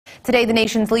Today, the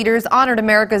nation's leaders honored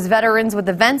America's veterans with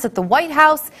events at the White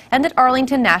House and at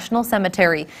Arlington National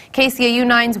Cemetery. KCAU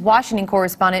 9's Washington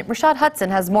correspondent Rashad Hudson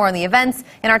has more on the events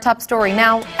in our top story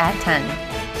now at 10.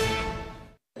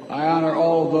 I honor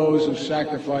all of those who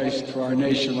sacrificed for our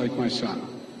nation like my son.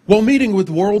 While meeting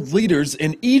with world leaders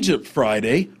in Egypt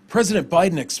Friday, President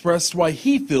Biden expressed why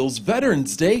he feels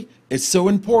Veterans Day is so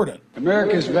important.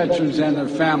 America's veterans and their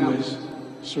families,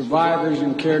 survivors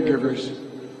and caregivers,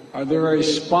 are the very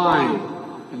spine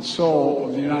and soul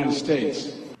of the United States.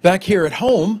 Back here at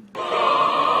home,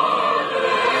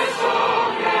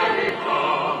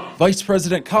 Vice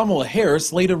President Kamala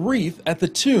Harris laid a wreath at the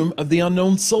tomb of the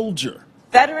unknown soldier.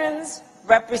 Veterans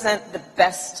represent the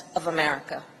best of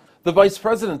America. The Vice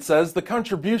President says the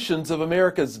contributions of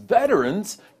America's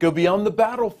veterans go beyond the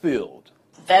battlefield.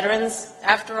 Veterans,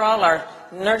 after all, are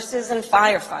nurses and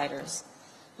firefighters,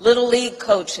 Little League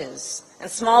coaches, and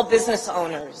small business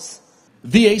owners.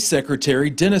 VA Secretary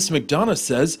Dennis McDonough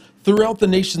says throughout the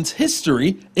nation's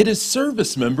history, it is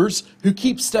service members who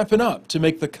keep stepping up to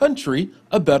make the country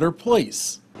a better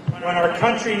place. When our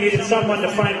country needed someone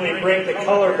to finally break the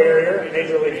color barrier in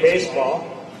Major League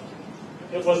Baseball,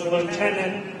 it was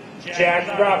Lieutenant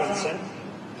Jack Robinson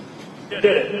who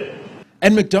did it.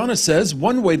 And McDonough says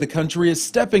one way the country is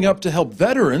stepping up to help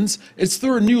veterans is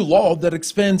through a new law that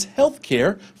expands health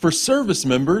care for service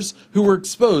members who were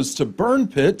exposed to burn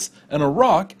pits in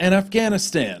Iraq and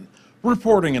Afghanistan.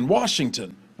 Reporting in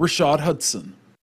Washington, Rashad Hudson.